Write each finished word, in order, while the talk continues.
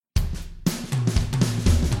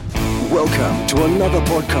Welcome to another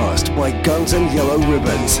podcast by Guns and Yellow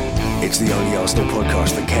Ribbons. It's the only Arsenal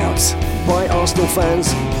podcast that counts. By Arsenal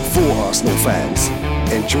fans, for Arsenal fans.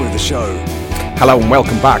 Enjoy the show. Hello and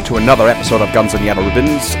welcome back to another episode of Guns and Yellow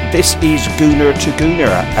Ribbons. This is Gooner to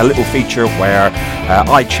Gooner, a little feature where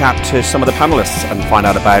I chat to some of the panellists and find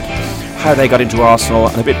out about how they got into Arsenal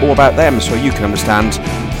and a bit more about them so you can understand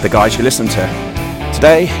the guys you listen to.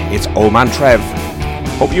 Today, it's Old Man Trev.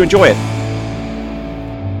 Hope you enjoy it.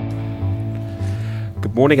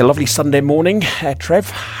 Good morning, a lovely Sunday morning. Trev,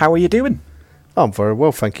 how are you doing? I'm very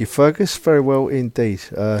well, thank you, Fergus. Very well indeed.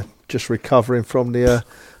 Just recovering from the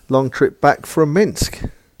long trip back from Minsk.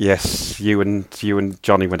 Yes, you and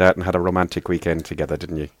Johnny went out and had a romantic weekend together,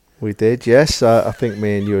 didn't you? We did, yes. I think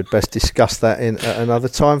me and you had best discuss that in another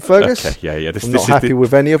time, Fergus. Okay, yeah. I'm not happy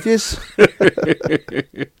with any of yous.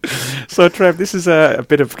 So, Trev, this is a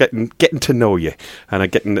bit of getting to know you,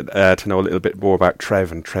 and getting to know a little bit more about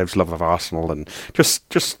Trev and Trev's love of Arsenal, and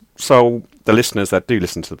just so the listeners that do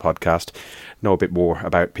listen to the podcast know a bit more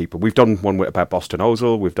about people. We've done one about Boston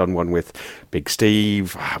Ozil, we've done one with Big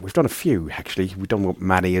Steve, we've done a few actually. We've done one with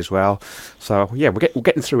Manny as well. So yeah, we're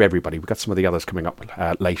getting through everybody. We've got some of the others coming up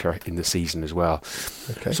later in the season as well.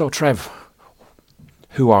 Okay. So Trev,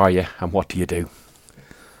 who are you and what do you do?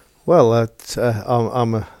 Well,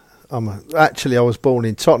 actually I was born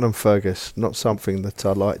in Tottenham, Fergus. Not something that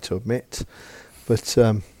I like to admit, but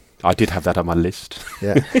I did have that on my list.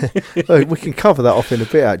 Yeah, we can cover that off in a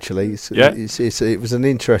bit. Actually, it was an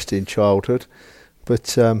interesting childhood,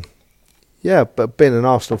 but but being an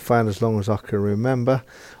Arsenal fan as long as I can remember,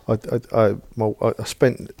 I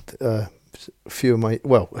spent a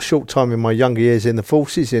short time in my younger years in the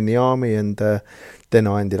forces, in the army, and then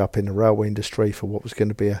I ended up in the railway industry for what was going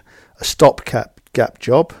to be a stopgap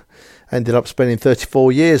job. Ended up spending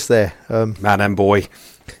 34 years there. Man and boy,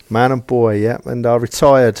 yeah. And I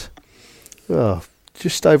retired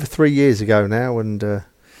just over 3 years ago now, and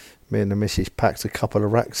me and the missus packed a couple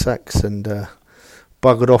of rucksacks and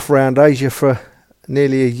buggered off round Asia for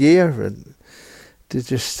nearly a year, and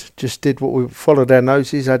just did what we followed our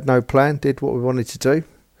noses, had no plan, did what we wanted to do.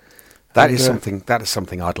 That is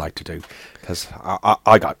something I'd like to do, because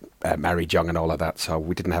I got married young and all of that, so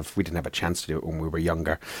we didn't have a chance to do it when we were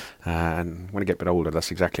younger. And when I get a bit older,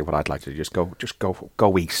 that's exactly what I'd like to do. Just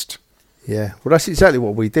go east. Yeah, well, that's exactly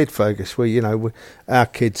what we did, Fergus. Our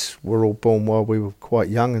kids were all born while we were quite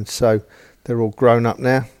young, and so they're all grown up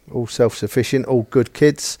now, all self-sufficient, all good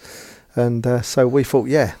kids. And so we thought,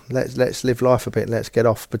 let's live life a bit, let's get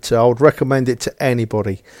off. But I would recommend it to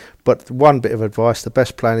anybody. But one bit of advice, the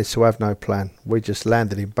best plan is to have no plan. We just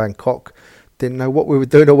landed in Bangkok, didn't know what we were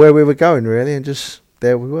doing or where we were going, really, and just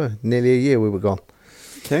there we were. Nearly a year we were gone.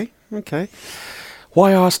 Okay.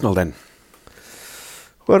 Why Arsenal, then?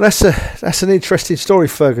 Well, that's an interesting story,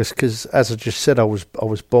 Fergus, because as I just said, I was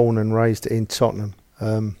born and raised in Tottenham.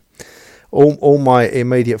 All my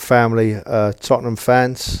immediate family are Tottenham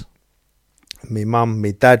fans. My mum,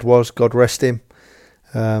 my dad was, God rest him,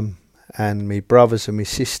 and my brothers and my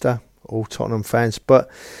sister, all Tottenham fans.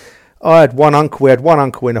 But I had one uncle. We had one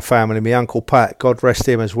uncle in the family, my Uncle Pat, God rest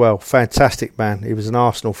him as well. Fantastic man. He was an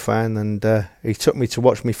Arsenal fan, and he took me to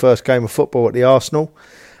watch my first game of football at the Arsenal,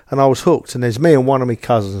 and I was hooked. And there's me and one of my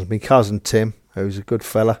cousins, my cousin Tim, who's a good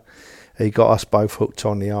fella. He got us both hooked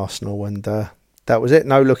on the Arsenal, and that was it.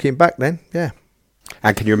 No looking back then, yeah.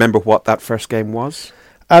 And can you remember what that first game was?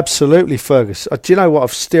 Absolutely, Fergus. Do you know what?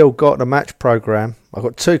 I've still got the match programme. I've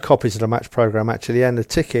got 2 copies of the match programme, actually, and the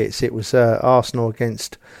tickets. It was Arsenal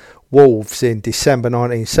against Wolves in December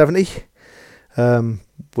 1970.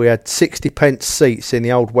 We had 60p seats in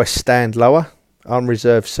the old West Stand lower.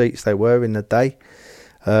 Unreserved seats they were in the day.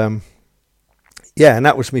 And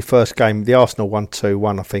that was my first game. The Arsenal won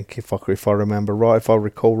 2-1, I think, if I remember right, if I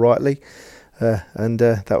recall rightly. And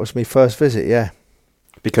that was my first visit, yeah.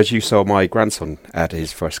 Because you saw my grandson at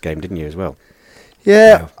his first game, didn't you, as well?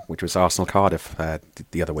 Yeah. Which was Arsenal Cardiff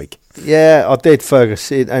the other week. Yeah, I did,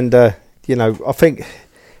 Fergus. And, I think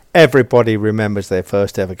everybody remembers their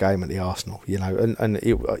first ever game at the Arsenal,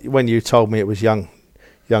 when you told me it was young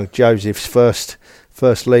Joseph's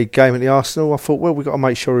first league game at the Arsenal, I thought, well, we've got to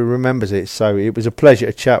make sure he remembers it. So it was a pleasure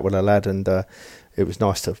to chat with a lad, and it was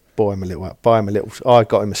nice to buy him a little. I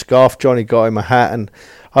got him a scarf, Johnny got him a hat, and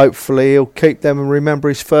hopefully he'll keep them and remember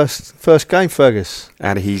his first game, Fergus.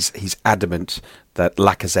 And he's adamant that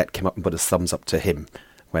Lacazette came up and put his thumbs up to him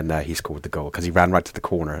when he scored the goal, because he ran right to the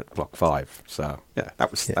corner at block 5. So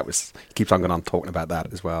that was he keeps on going on talking about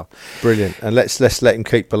that as well. Brilliant. And let's let him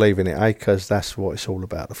keep believing it, because that's what it's all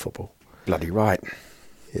about, the football. Bloody right.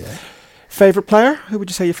 Yeah. Favourite player? Who would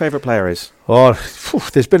you say your favourite player is? Oh,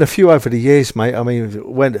 there's been a few over the years, mate. I mean,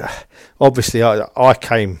 when obviously I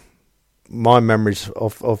came, my memories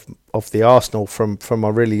of the Arsenal from my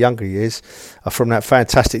really younger years are from that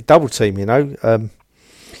fantastic double team. You know,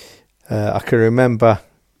 I can remember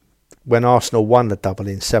when Arsenal won the double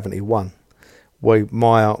in '71.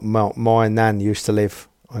 My nan used to live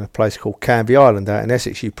on a place called Canvey Island out in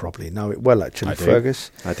Essex. You probably know it well, actually,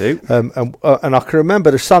 Fergus. I do. And I can remember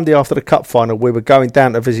the Sunday after the cup final, we were going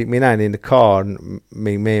down to visit my nan in the car, and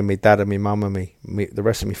me and my dad and my mum and me the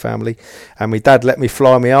rest of my family. And my dad let me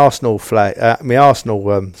fly my Arsenal flag, my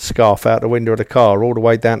Arsenal scarf out the window of the car all the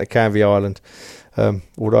way down to Canvey Island.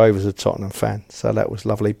 Although I was a Tottenham fan, so that was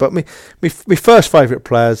lovely. But my first favourite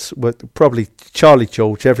players were probably Charlie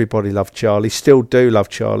George. Everybody loved Charlie. Still do love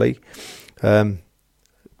Charlie.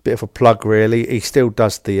 Bit of a plug, really. He still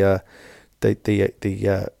does the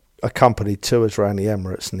accompanied tours around the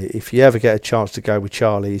Emirates, and if you ever get a chance to go with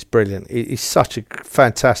Charlie, he's brilliant. He's such a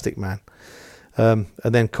fantastic man. And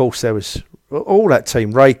then, of course, there was all that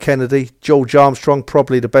team: Ray Kennedy, George Armstrong,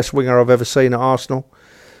 probably the best winger I've ever seen at Arsenal.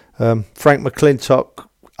 Frank McClintock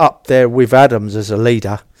up there with Adams as a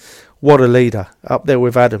leader. What a leader, up there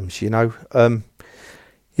with Adams, you know.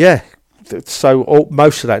 Yeah. So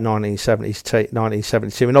most of that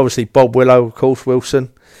 1970s team, and obviously Bob Willow, of course,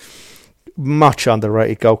 Wilson, much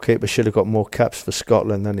underrated goalkeeper, should have got more caps for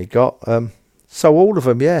Scotland than he got. So all of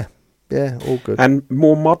them, yeah, all good. And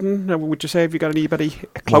more modern, would you say? Have you got anybody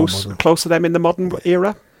close to them in the modern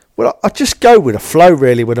era? Well, I just go with the flow,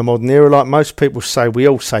 really, with the modern era. Like most people say, we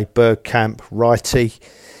all say Bergkamp, Wrighty,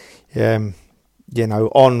 you know,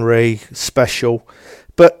 Henry, Special.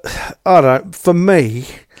 But I don't know, for me,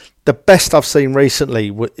 the best I've seen recently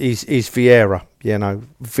is Vieira. You know,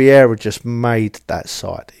 Vieira just made that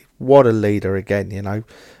side. What a leader again, you know.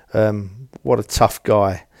 What a tough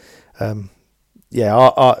guy. Vieira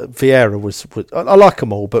was I like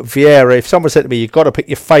them all, but Vieira, if someone said to me, you've got to pick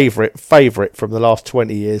your favourite from the last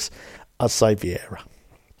 20 years, I'd say Vieira.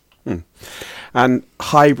 And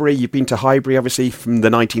Highbury, you've been to Highbury obviously from the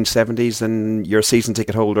 1970s, and you're a season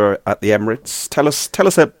ticket holder at the Emirates. Tell us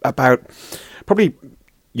about probably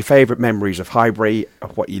your favourite memories of Highbury,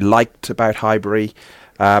 of what you liked about Highbury,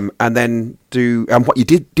 and what you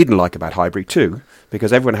didn't like about Highbury too,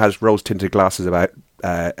 because everyone has rose-tinted glasses about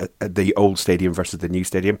the old stadium versus the new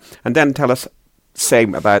stadium. And then tell us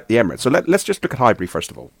same about the Emirates. So let's just look at Highbury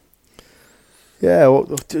first of all. Yeah,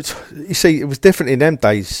 well, you see, it was different in them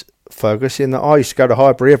days, Fergus, in that I used to go to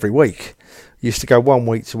Highbury every week. You used to go 1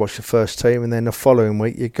 week to watch the first team, and then the following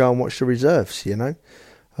week you'd go and watch the reserves, you know.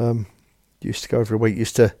 Used to go every week.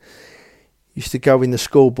 Used to go in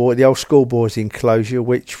the old schoolboys enclosure,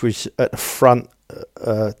 which was at the front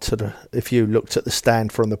if you looked at the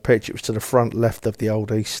stand from the pitch, it was to the front left of the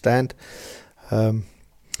old East stand. We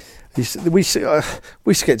used to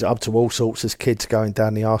get up to all sorts as kids going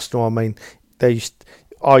down the Arsenal. I mean, I used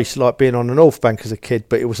to like being on the North Bank as a kid,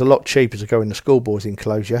 but it was a lot cheaper to go in the schoolboys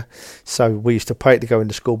enclosure. So we used to pay to go in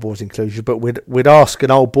the schoolboys enclosure, but we'd ask an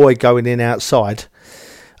old boy going in outside,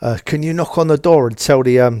 can you knock on the door and tell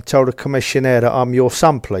the commissioner that I'm your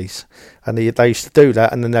son, please? And they used to do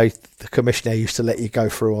that, and then the commissioner used to let you go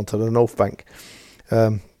through onto the North Bank.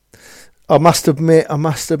 I must admit,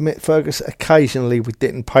 Fergus, occasionally we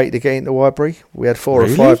didn't pay to get into Highbury. We had 4 or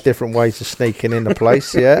 5 different ways of sneaking in the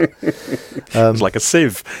place, yeah. It's like a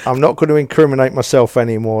sieve. I'm not going to incriminate myself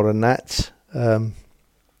any more than that.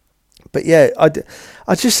 But yeah, I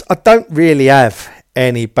don't really have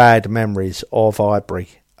any bad memories of Highbury,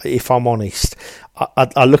 if I'm honest.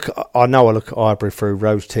 I look at Highbury through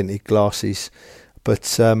rose-tinted glasses,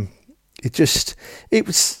 but it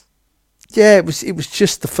was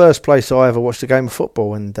just the first place I ever watched a game of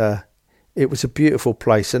football, and it was a beautiful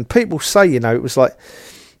place. And people say, you know, it was like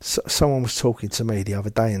someone was talking to me the other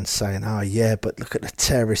day and saying, "Oh yeah, but look at the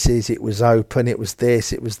terraces. It was open. It was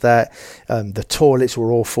this. It was that. The toilets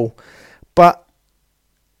were awful, but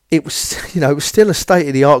it was, you know, it was still a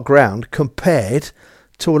state-of-the-art ground compared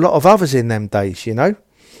to a lot of others in them days. You know,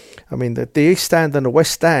 I mean, the East Stand and the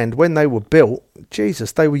West Stand, when they were built,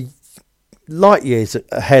 Jesus, they were light years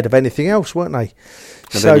ahead of anything else, weren't they?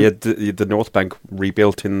 And then you had the North Bank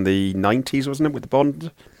rebuilt in the 90s, wasn't it, with the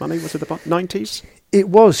bond money? Was it the 90s? It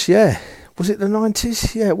was, yeah. Was it the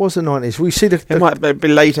 90s? Yeah, it was the 90s. We see it might be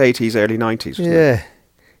late 80s, early 90s. Yeah. It?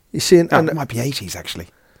 You see, it might be 80s actually.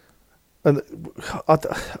 And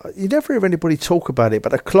you never hear anybody talk about it,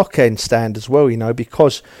 but the Clock End stand as well, you know,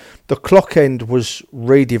 because the Clock End was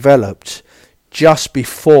redeveloped just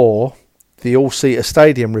before the All-Seater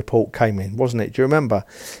Stadium report came in, wasn't it? Do you remember?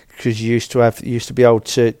 because you used to be able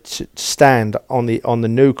to stand on the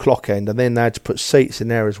new clock end, and then they had to put seats in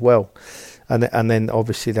there as well, and then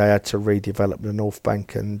obviously they had to redevelop the North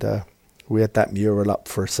Bank, and we had that mural up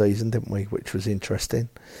for a season, didn't we? Which was interesting.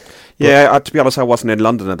 Yeah, to be honest, I wasn't in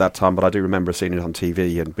London at that time, but I do remember seeing it on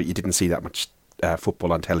TV. But you didn't see that much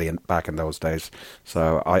football on telly back in those days.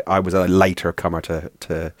 So I was a later comer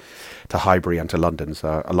to Highbury and to London.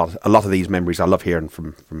 So a lot of these memories I love hearing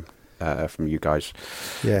from you guys.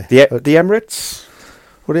 Yeah, the Emirates.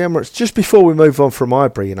 Well, the Emirates. Just before we move on from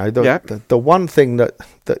Highbury, the one thing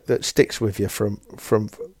that sticks with you from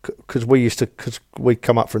because we'd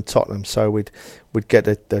come up from Tottenham, so we'd get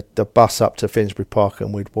the bus up to Finsbury Park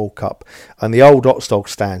and we'd walk up, and the old Oxdog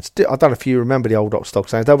stands. I don't know if you remember the old Oxdog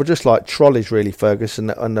stands. They were just like trolleys, really, Fergus, and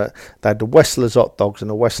they had the Westlers hot dogs and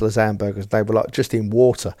the Westlers hamburgers. They were like just in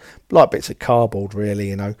water, like bits of cardboard,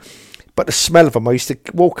 really, But the smell of them, I used to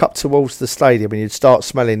walk up towards the stadium and you'd start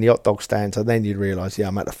smelling the hot dog stands, and then you'd realise,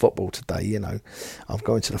 I'm at the football today, I'm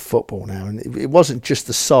going to the football now. And it wasn't just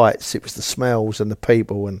the sights, it was the smells and the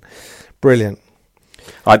people, and brilliant.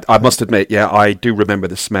 I must admit, I do remember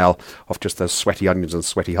the smell of just those sweaty onions and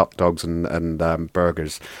sweaty hot dogs and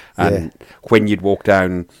burgers. And when you'd walk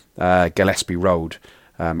down Gillespie Road,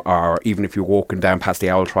 or even if you're walking down past the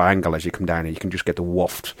Owl Triangle as you come down, and you can just get the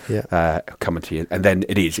waft coming to you, and then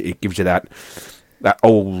it gives you that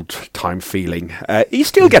old time feeling. You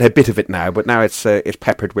still get a bit of it now, but now it's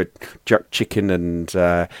peppered with jerk chicken and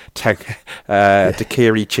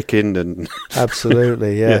daiquiri chicken and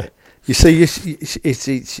absolutely, yeah. You see,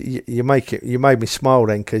 you made me smile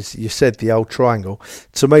then, because you said the Old Triangle.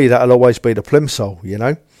 To me, that'll always be the Plimsoll,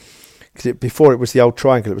 because before it was the Old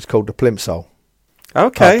Triangle, it was called the Plimsoll.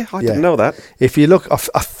 Okay, I didn't know that. If you look, I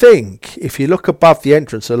think if you look above the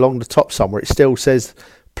entrance along the top somewhere, it still says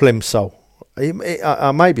Plimsoll.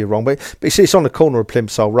 I may be wrong, but it's on the corner of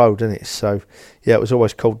Plimsoll Road, isn't it? So it was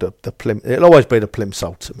always called the Plim. It'll always be the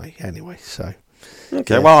Plimsoll to me, anyway. So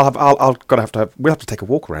okay, well, we'll have to take a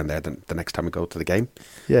walk around there the next time we go to the game.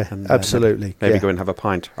 Yeah, and, absolutely. Maybe go and have a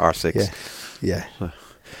pint. R6. Yeah.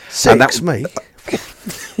 Six, me.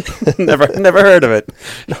 never heard of it.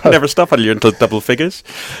 No. Never stop on you until double figures.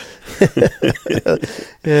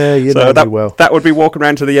 Yeah, know me well. That would be walking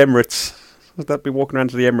around to the Emirates. That'd be walking around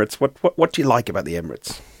to the Emirates. What do you like about the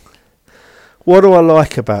Emirates? What do I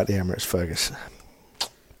like about the Emirates, Fergus?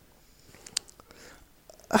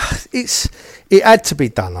 It had to be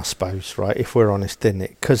done, I suppose, right? If we're honest, didn't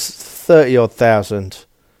it? Because 30,000 odd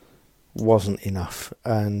wasn't enough,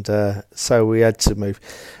 and so we had to move.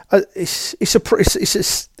 It's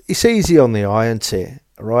easy on the eye, isn't it?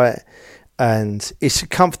 Right, and it's a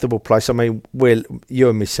comfortable place. I mean, you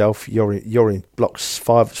and myself, you're in block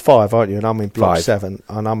 5, aren't you? And I'm in block 7,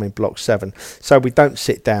 and I'm in block 7. So we don't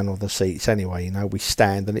sit down on the seats anyway. We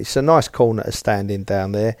stand, and it's a nice corner to stand in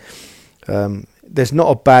down there. There's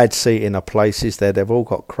not a bad seat in the places there. They've all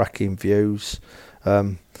got cracking views.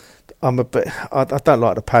 I don't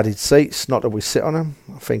like the padded seats. Not that we sit on them.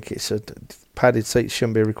 I think padded seats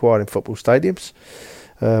shouldn't be required in football stadiums.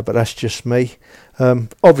 But that's just me.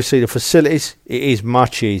 Obviously, the facilities, it is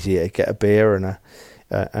much easier to get a beer and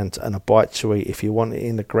a bite to eat if you want it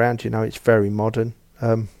in the ground. It's very modern.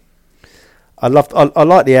 I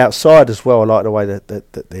like the outside as well. I like the way that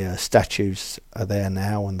the statues are there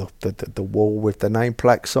now, and the wall with the name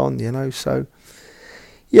plaques on. So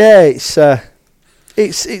yeah, it's.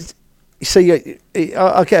 You see,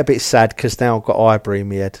 I get a bit sad because now I've got Highbury in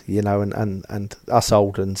my head, and us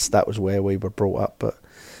old uns, that was where we were brought up. But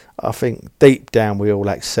I think deep down we all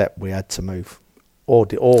accept we had to move or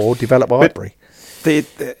develop Highbury.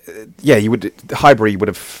 Highbury would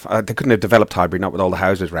have. They couldn't have developed Highbury, not with all the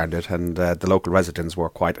houses around it, and the local residents were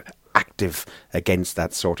quite active against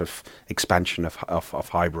that sort of expansion of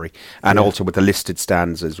Highbury, and also with the listed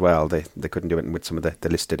stands as well. They couldn't do it with some of the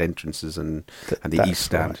listed entrances and the East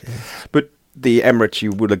Stand. Right, yeah. But the Emirates,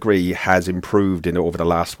 you will agree, has improved over the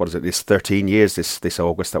last, this 13 years, this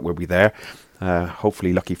August that we'll be there.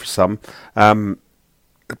 Hopefully lucky for some.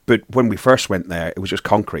 But when we first went there, it was just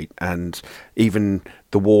concrete, and even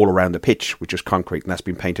the wall around the pitch was just concrete, and that's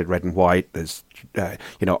been painted red and white. There's,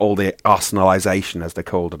 all the arsenalisation, as they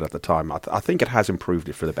called it at the time. I think it has improved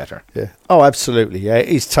it for the better. Yeah. Oh, absolutely. Yeah,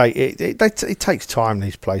 it takes time,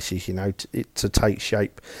 these places, to take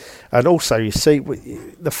shape. And also, you see,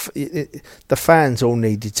 the fans all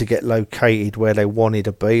needed to get located where they wanted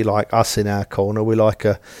to be, like us in our corner. We like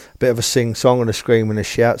a bit of a sing-song and a scream and a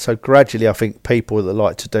shout. So gradually, I think people that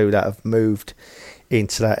like to do that have moved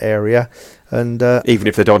into that area. And even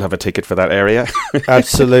if they don't have a ticket for that area.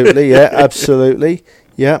 Absolutely, yeah, absolutely.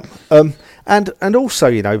 Yeah. And also,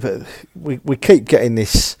 you know, we keep getting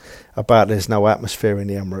this about there's no atmosphere in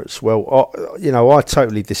the Emirates. Well, I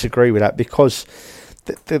totally disagree with that, because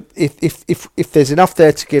if there's enough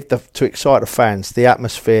there to excite the fans, the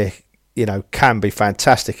atmosphere, you know, can be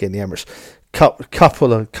fantastic in the Emirates.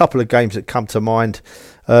 Couple of games that come to mind.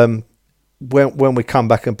 When we come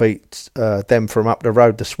back and beat them from up the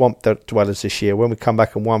road, the Swamp Dwellers this year, when we come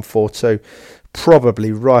back and won 4-2,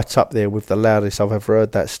 probably right up there with the loudest I've ever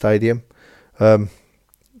heard that stadium.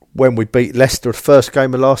 When we beat Leicester, the first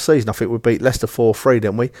game of last season, I think we beat Leicester 4-3,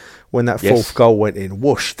 didn't we? When that fourth goal went in,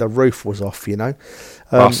 whoosh, the roof was off, you know.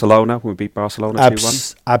 Barcelona, we beat Barcelona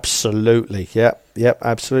 2-1. Absolutely, yep,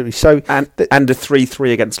 absolutely. So and the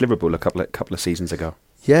 3-3 against Liverpool a couple of seasons ago.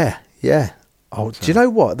 Yeah. Oh, do you know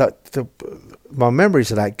what? My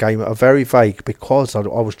memories of that game are very vague, because I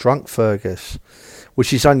was drunk, Fergus,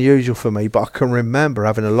 which is unusual for me, but I can remember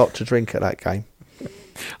having a lot to drink at that game.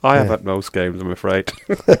 I have at most games, I'm afraid.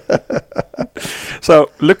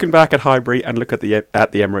 So, looking back at Highbury and look at the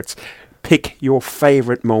Emirates, pick your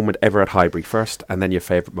favourite moment ever at Highbury first, and then your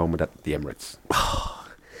favourite moment at the Emirates.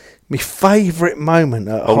 My favourite moment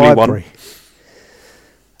at Only Highbury.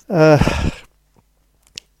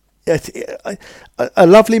 A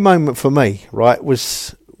lovely moment for me, right,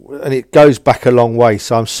 was, and it goes back a long way,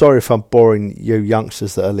 so I'm sorry if I'm boring you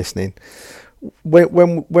youngsters that are listening.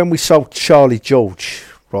 When we sold Charlie George,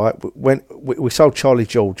 right, when we sold Charlie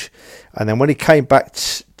George, and then when he came back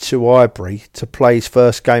to Highbury to play his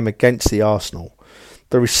first game against the Arsenal,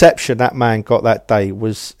 the reception that man got that day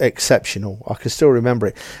was exceptional. I can still remember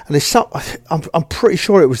it. And I'm pretty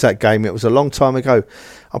sure it was that game. It was a long time ago.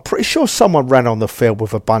 I'm pretty sure someone ran on the field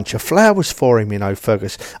with a bunch of flowers for him, you know,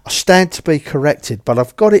 Fergus. I stand to be corrected, but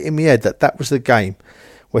I've got it in my head that was the game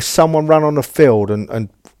where someone ran on the field and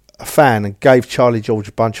a fan and gave Charlie George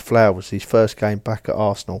a bunch of flowers, his first game back at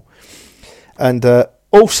Arsenal. And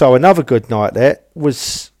also another good night there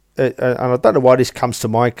was... and I don't know why this comes to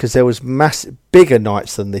mind, because there was bigger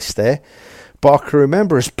nights than this there, but I can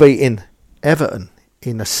remember us beating Everton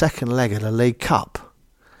in the second leg of the League Cup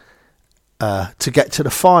to get to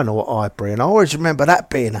the final at Highbury, and I always remember that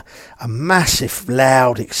being a massive,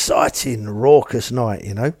 loud, exciting, raucous night,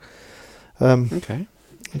 you know. Okay.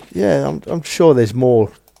 Yeah, I'm sure there's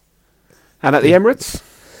more. And at the Emirates?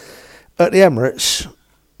 At the Emirates,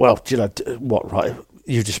 well, do you know what, right?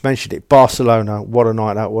 You just mentioned it. Barcelona, what a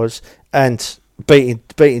night that was. And beating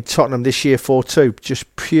Tottenham this year 4-2,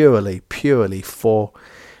 just purely for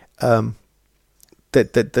the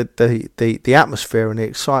atmosphere and the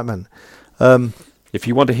excitement. If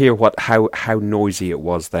you want to hear how noisy it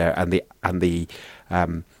was there and the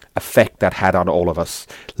effect that had on all of us,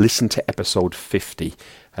 listen to episode 50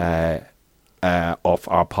 of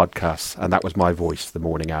our podcast, and that was my voice the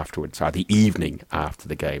morning afterwards, or the evening after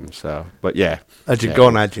the game. So, but yeah, had you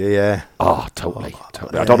gone? Had you? Yeah. Oh, totally.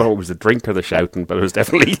 I don't know if it was the drink or the shouting, but it was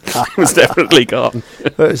definitely gone.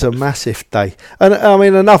 It was a massive day, and I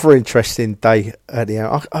mean another interesting day at the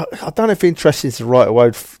end. I don't know if interesting is the right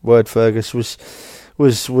word. Fergus was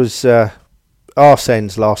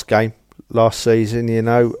Arsene's last game last season. You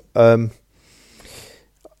know.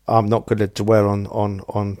 I'm not going to dwell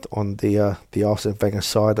on the Arsene Wenger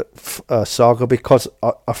saga, because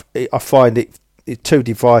I find it too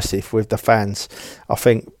divisive with the fans. I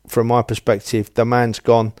think from my perspective, the man's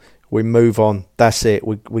gone. We move on. That's it.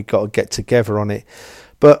 We got to get together on it.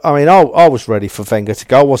 But I mean, I was ready for Wenger to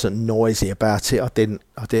go. I wasn't noisy about it. I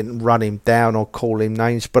didn't run him down or call him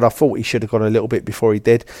names. But I thought he should have gone a little bit before he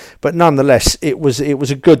did. But nonetheless, it was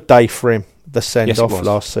a good day for him. The send-off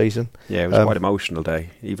last season. Yeah, it was quite an emotional day.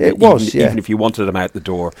 Even if you wanted him out the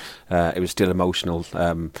door, it was still emotional.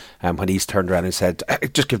 When he's turned around and said,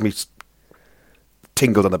 it just gives me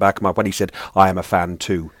tingled on the back of my, when he said, I am a fan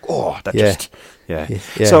too. Oh, that just... Yeah.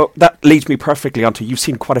 So that leads me perfectly onto, you've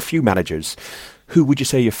seen quite a few managers. Who would you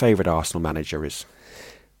say your favourite Arsenal manager is?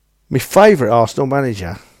 My favourite Arsenal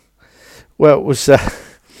manager? Well, it was...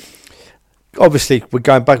 obviously, we're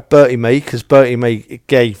going back Bertie Mee, because Bertie Mee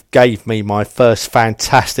gave me my first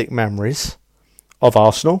fantastic memories of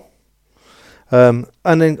Arsenal. And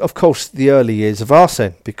then, of course, the early years of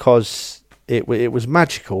Arsene, because it was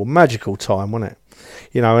magical time, wasn't it?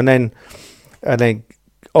 You know, and then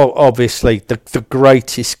obviously the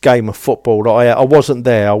greatest game of football that I wasn't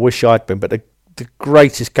there. I wish I'd been, but the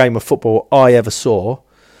greatest game of football I ever saw,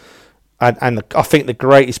 and I think the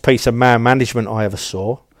greatest piece of man management I ever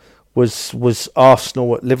saw was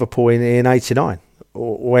Arsenal at Liverpool in '89,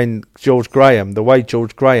 when the way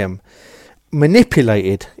George Graham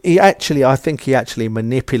manipulated. I think he actually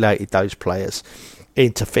manipulated those players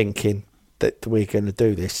into thinking that we're going to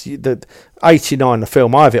do this. The 89, the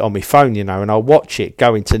film, I have it on my phone, and I watch it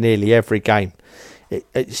going to nearly every game.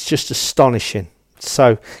 It's just astonishing.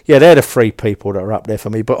 So, yeah, they're the 3 people that are up there for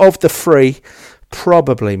me. But of the 3,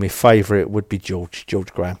 probably my favourite would be George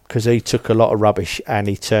Graham, because he took a lot of rubbish and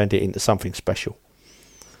he turned it into something special.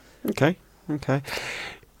 Okay.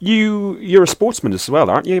 You're a sportsman as well,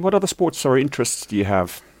 aren't you? What other sports or interests do you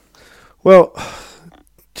have? Well,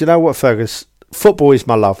 do you know what, Fergus? Football is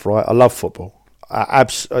my love, right? I love football. I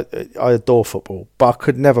adore football, but I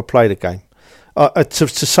could never play the game. To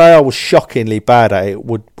say I was shockingly bad at it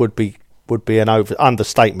would be an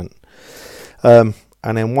understatement. And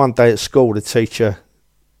then one day at school, the teacher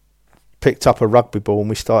picked up a rugby ball and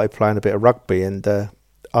we started playing a bit of rugby, and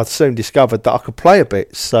I soon discovered that I could play a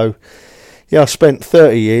bit. So, yeah, I spent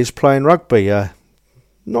 30 years playing rugby.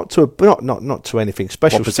 Not to anything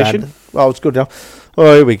special. What position? I was good enough.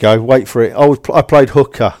 Oh, here we go. Wait for it. I played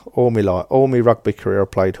hooker all my life. All my rugby career, I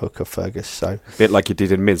played hooker, Fergus. So a bit like you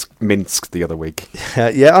did in Minsk the other week.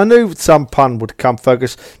 Yeah, I knew some pun would come,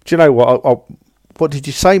 Fergus. Do you know what? What did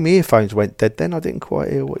you say? My earphones went dead then. I didn't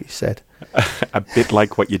quite hear what you said. A bit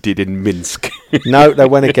like what you did in Minsk. No, they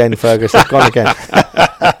went again, Fergus. They've gone again.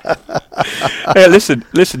 Hey, listen.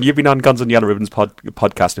 You've been on Guns and Yellow Ribbons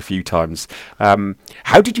podcast a few times.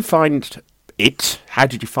 How did you find it? How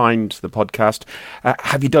did you find the podcast?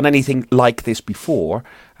 Have you done anything like this before?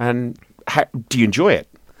 And do you enjoy it?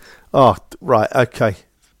 Oh, right. Okay.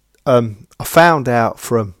 I found out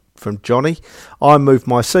from Johnny. I moved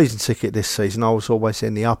my season ticket this season. I was always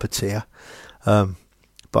in the upper tier.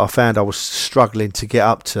 But I found I was struggling to get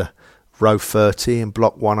up to row 30 in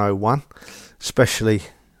block 101, especially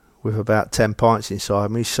with about 10 pints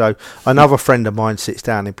inside me. So another friend of mine sits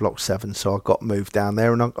down in block 7, so I got moved down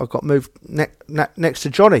there, and I got moved next to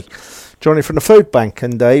Johnny from the food bank,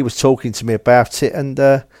 and he was talking to me about it, and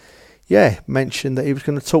mentioned that he was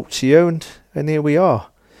going to talk to you, and here we are.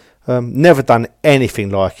 Never done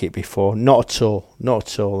anything like it before, not at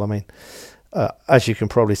all. I mean, as you can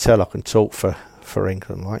probably tell, I can talk for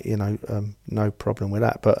England, like, no problem with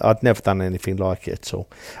that, but I'd never done anything like it at all,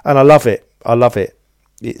 and I love it.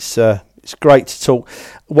 It's great to talk.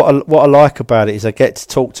 What I like about it is I get to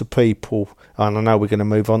talk to people, and I know we're going to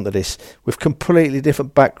move on to this, with completely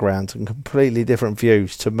different backgrounds and completely different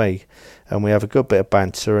views to me, and we have a good bit of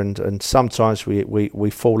banter, and sometimes we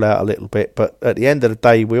fall out a little bit, but at the end of the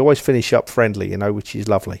day we always finish up friendly, which is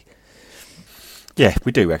lovely. Yeah,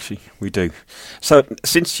 we do, actually. We do. So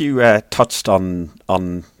since you touched on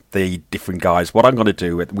the different guys, what I'm going to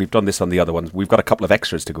do, we've done this on the other ones, we've got a couple of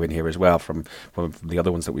extras to go in here as well from the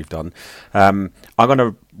other ones that we've done. I'm going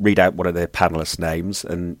to read out one of the panelists' names,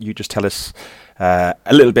 and you just tell us a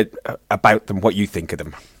little bit about them, what you think of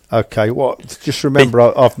them. Okay. Well, just remember,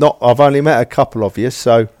 I've only met a couple of you,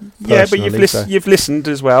 so yeah, but you've listened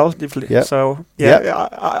as well. Yep. So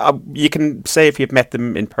yeah, you can say if you've met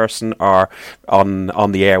them in person or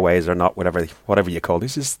on the airways or not, whatever you call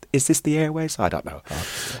this. Is this the airways? I don't know. Oh.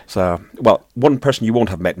 So, well, one person you won't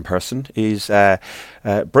have met in person is Max,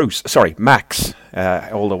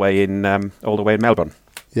 all the way in Melbourne.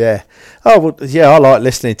 Yeah. Oh well, yeah. I like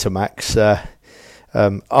listening to Max.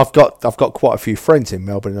 I've got quite a few friends in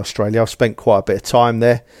Melbourne, in Australia. I've spent quite a bit of time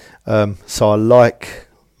there, so I like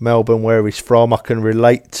Melbourne, where he's from. I can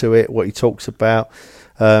relate to it, what he talks about.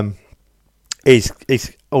 He's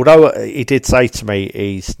although he did say to me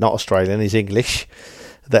he's not Australian, he's English,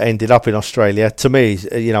 that ended up in Australia. To me,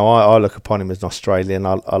 I look upon him as an Australian.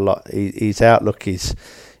 I like his outlook is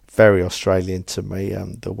very Australian to me.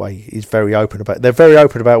 The way he's very open about, they're very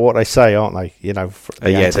open about what they say, aren't they? No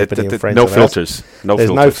filters.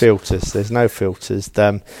 There's no filters.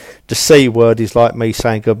 The C word is like me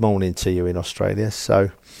saying good morning to you in Australia.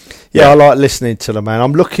 So yeah, I like listening to the man.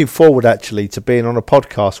 I'm looking forward actually to being on a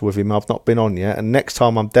podcast with him. I've not been on yet, and next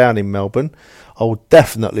time I'm down in Melbourne, I will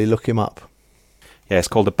definitely look him up. Yeah, it's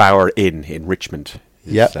called the Bower Inn in Richmond.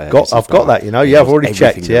 Yeah, I've got that. I've already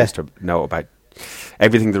checked. Yeah,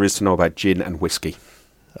 everything there is to know about gin and whiskey.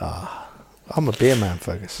 I'm a beer man,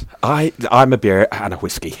 Fergus. I'm a beer and a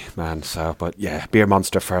whiskey man. So, but yeah, beer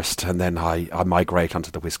monster first, and then I migrate onto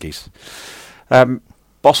the whiskies.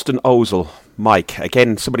 Boston Ozil, Mike,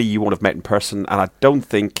 again, somebody you won't have met in person, and I don't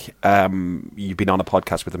think you've been on a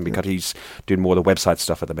podcast with him because he's doing more of the website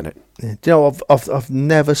stuff at the minute. Yeah, I've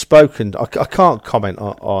never spoken. I can't comment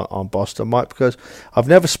on Boston, Mike, because I've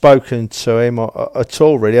never spoken to him at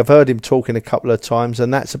all, really. I've heard him talking a couple of times,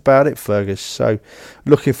 and that's about it, Fergus. So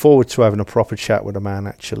looking forward to having a proper chat with a man,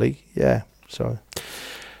 actually. Yeah, so.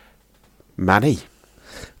 Manny.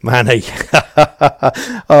 Manny.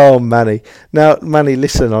 Oh, Manny. Now, Manny,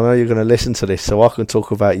 listen, I know you're going to listen to this, so I can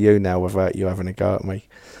talk about you now without you having a go at me.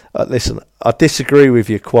 Listen, I disagree with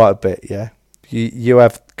you quite a bit, yeah? You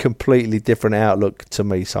have completely different outlook to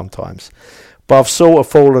me sometimes. But I've sort of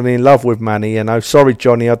fallen in love with Manny, you know. Sorry,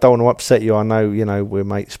 Johnny, I don't want to upset you. I know, you know, we're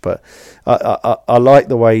mates, but I like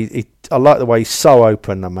the way he's so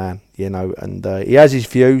open, the man, you know, and he has his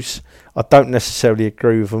views. I don't necessarily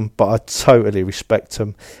agree with them, but I totally respect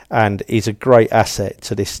him, and he's a great asset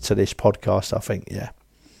to this podcast, I think. Yeah.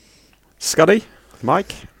 Scotty,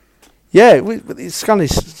 Mike. Yeah,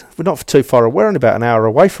 Scotty's we're not too far away. We're only about an hour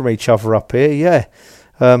away from each other up here. Yeah.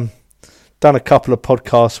 Done a couple of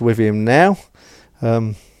podcasts with him now.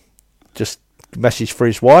 Just message for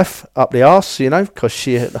his wife up the arse, you know, because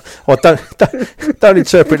she. Well, don't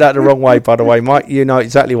interpret that the wrong way, by the way, Mike. You know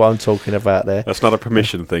exactly what I'm talking about there. That's not a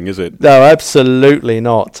permission thing, is it? No, absolutely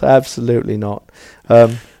not. Absolutely not.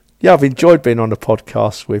 Yeah, I've enjoyed being on the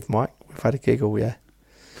podcast with Mike. We've had a giggle, yeah.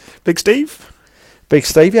 Big Steve,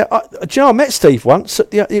 yeah. Do you know, I met Steve once.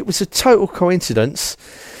 It was a total coincidence.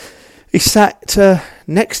 He sat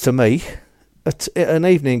next to me at an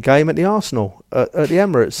evening game at the Arsenal at the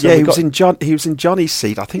Emirates. Yeah, he was in Johnny's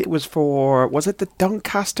seat. I think it was was it the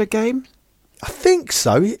Doncaster game? I think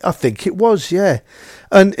so. I think it was, yeah.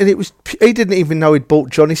 And it was. He didn't even know he'd bought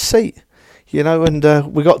Johnny's seat, you know. And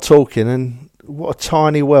we got talking, and what a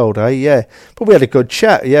tiny world, eh? Yeah. But we had a good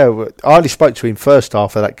chat. Yeah, I only spoke to him first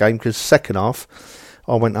half of that game because second half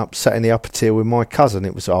I went up, sat in the upper tier with my cousin.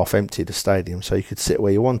 It was half empty, the stadium, so you could sit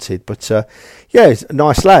where you wanted. But yeah, he's a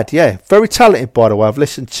nice lad. Yeah, very talented, by the way. I've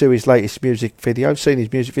listened to his latest music video, seen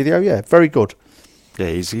his music video. Yeah, very good. Yeah,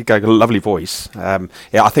 he's got a lovely voice. Yeah,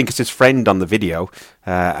 I think it's his friend on the video,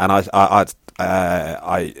 and I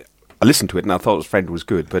listened to it and I thought his friend was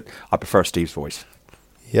good, but I prefer Steve's voice.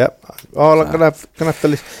 Yep. Oh, I'm gonna have to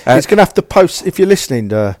listen. He's gonna have to post if you're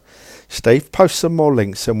listening. Steve, post some more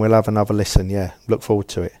links and we'll have another listen. Yeah, look forward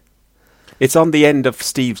to it. It's on the end of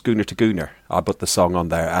Steve's Gooner to Gooner. I put the song on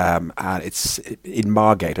there, and it's in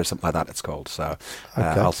Margate or something like that. It's called. So,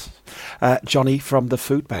 okay. Johnny from the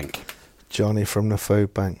Food Bank. Johnny from the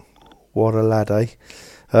Food Bank. What a lad, eh?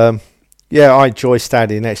 Yeah, I enjoy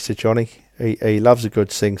standing next to Johnny. He loves a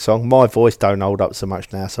good sing song. My voice don't hold up so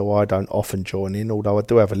much now, so I don't often join in. Although I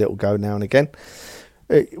do have a little go now and again.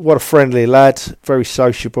 What a friendly lad, very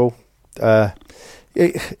sociable.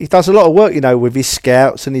 He does a lot of work, you know, with his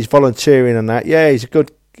scouts and his volunteering and that. Yeah, he's a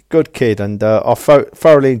good kid, and I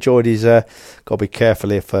thoroughly enjoyed his. Got to be careful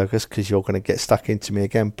here, Fergus, because you're going to get stuck into me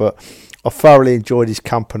again. But I thoroughly enjoyed his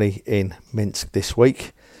company in Minsk this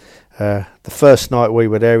week. The first night we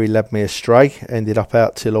were there, he led me astray. Ended up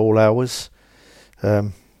out till all hours,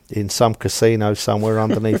 in some casino somewhere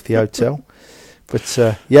underneath the hotel. But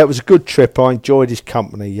yeah, it was a good trip. I enjoyed his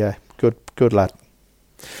company. Yeah, good lad.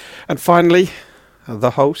 And finally,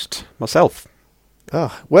 the host, myself.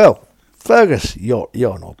 Oh, well, Fergus, you're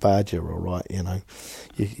not bad. You're all right. You know,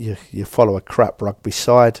 you follow a crap rugby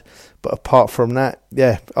side, but apart from that,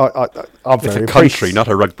 yeah, I'm very a country, not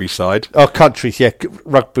a rugby side. Oh, countries, yeah,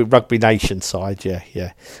 rugby nation side,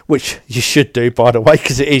 yeah, which you should do, by the way,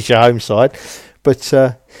 because it is your home side. But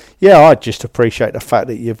yeah, I just appreciate the fact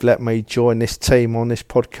that you've let me join this team on this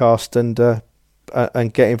podcast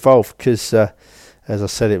and get involved, because as I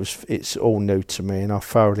said, it's all new to me and I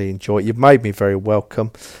thoroughly enjoy it. You've made me very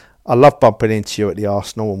welcome. I love bumping into you at the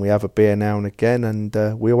Arsenal when we have a beer now and again, and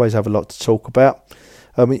we always have a lot to talk about.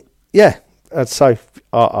 I mean, yeah, so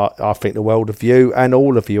I think the world of you and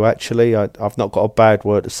all of you, actually. I've not got a bad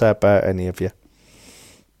word to say about any of you.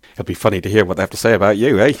 It'll be funny to hear what they have to say about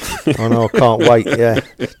you, eh? I know, I can't wait, yeah.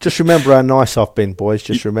 Just remember how nice I've been, boys.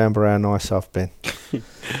 Just remember how nice I've been.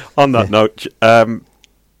 On that note,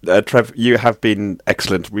 Trev, you have been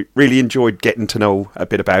excellent. We really enjoyed getting to know a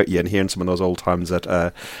bit about you and hearing some of those old times at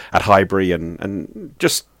Highbury and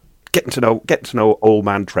just getting to know old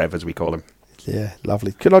man Trev, as we call him. Yeah,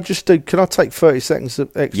 lovely. Can I take 30 seconds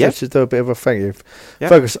extra to do a bit of a thank you? Yeah.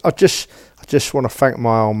 Fergus, I just want to thank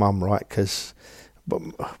my old mum, right? Because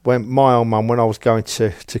when I was going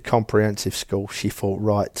to comprehensive school, she thought,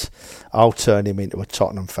 right, I'll turn him into a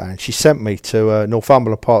Tottenham fan. She sent me to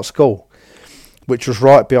Northumberland Park School, which was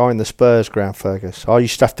right behind the Spurs ground, Fergus. I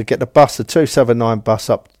used to have to get the 279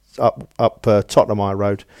 bus up Tottenham High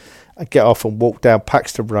Road and get off and walk down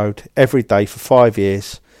Paxton Road every day for 5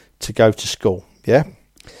 years to go to school, yeah?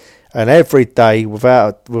 And every day,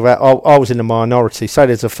 without, I was in the minority. Say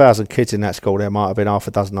there's 1,000 kids in that school, there might have been half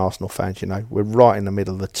a dozen Arsenal fans, you know. We're right in the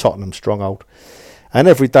middle of the Tottenham stronghold. And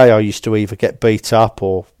every day I used to either get beat up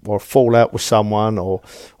or fall out with someone or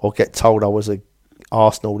get told I was a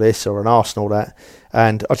Arsenal this or an Arsenal that.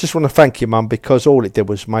 And I just want to thank you, Mum, because all it did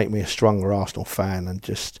was make me a stronger Arsenal fan and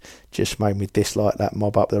just made me dislike that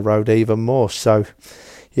mob up the road even more. So,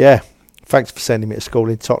 yeah, thanks for sending me to school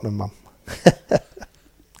in Tottenham, Mum.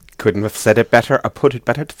 Couldn't have said it better or put it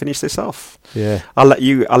better to finish this off. Yeah. I'll let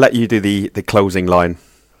you do the closing line.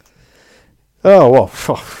 Oh,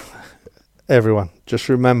 well, everyone, just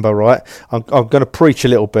remember, right? I'm going to preach a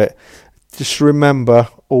little bit. Just remember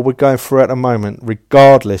all we're going through at the moment,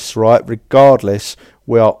 regardless, right? Regardless,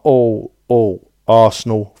 we are all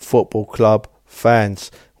Arsenal Football Club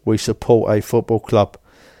fans. We support a football club.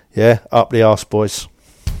 Yeah, up the arse, boys.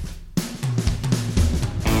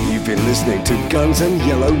 You've been listening to Guns and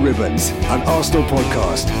Yellow Ribbons, an Arsenal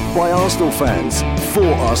podcast by Arsenal fans for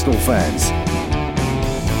Arsenal fans.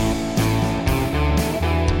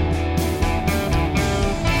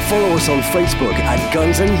 Follow us on Facebook at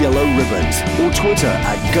Guns and Yellow Ribbons or Twitter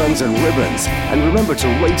at Guns and Ribbons. And remember to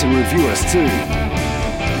rate and review us too.